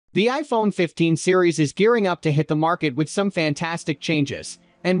The iPhone 15 series is gearing up to hit the market with some fantastic changes,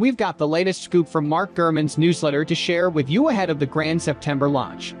 and we've got the latest scoop from Mark Gurman's newsletter to share with you ahead of the grand September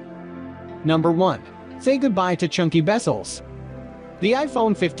launch. Number 1. Say goodbye to chunky bezels. The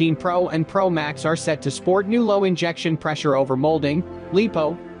iPhone 15 Pro and Pro Max are set to sport new low injection pressure over molding,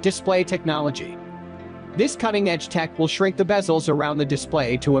 LiPo, display technology. This cutting-edge tech will shrink the bezels around the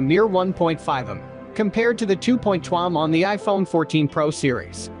display to a mere 1.5 mm, compared to the 2.2 mm on the iPhone 14 Pro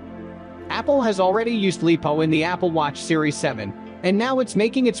series. Apple has already used LiPo in the Apple Watch Series 7, and now it's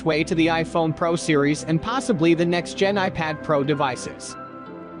making its way to the iPhone Pro series and possibly the next-gen iPad Pro devices.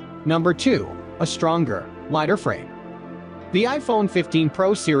 Number 2. A stronger, lighter frame. The iPhone 15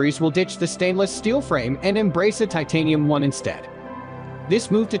 Pro series will ditch the stainless steel frame and embrace a titanium one instead.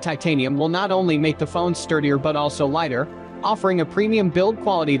 This move to titanium will not only make the phone sturdier but also lighter, offering a premium build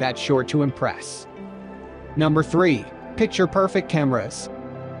quality that's sure to impress. Number 3. Picture-perfect cameras.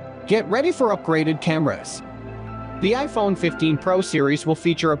 Get ready for upgraded cameras. The iPhone 15 Pro series will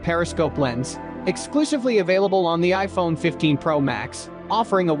feature a periscope lens, exclusively available on the iPhone 15 Pro Max,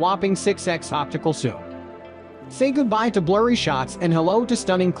 offering a whopping 6x optical zoom. Say goodbye to blurry shots and hello to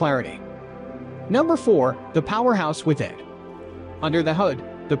stunning clarity. Number 4. The powerhouse within. Under the hood,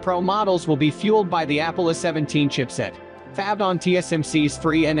 the Pro models will be fueled by the Apple A17 chipset, fabbed on TSMC's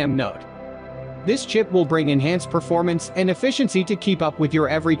 3nm node. This chip will bring enhanced performance and efficiency to keep up with your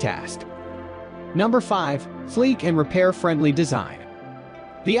every task. Number 5. Sleek and repair-friendly design.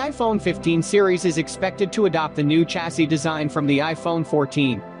 The iPhone 15 series is expected to adopt the new chassis design from the iPhone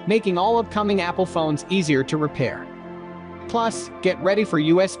 14, making all upcoming Apple phones easier to repair. Plus, get ready for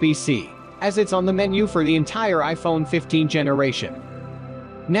USB-C, as it's on the menu for the entire iPhone 15 generation.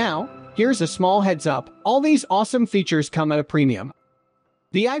 Now, here's a small heads up, all these awesome features come at a premium.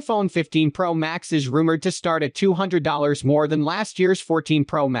 The iPhone 15 Pro Max is rumored to start at $200 more than last year's 14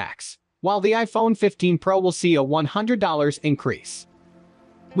 Pro Max, while the iPhone 15 Pro will see a $100 increase.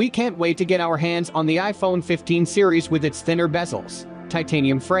 We can't wait to get our hands on the iPhone 15 series with its thinner bezels,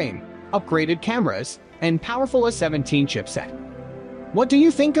 titanium frame, upgraded cameras, and powerful A17 chipset. What do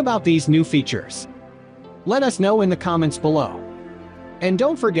you think about these new features? Let us know in the comments below. And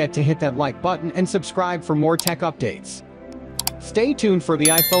don't forget to hit that like button and subscribe for more tech updates. Stay tuned for the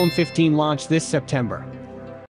iPhone 15 launch this September.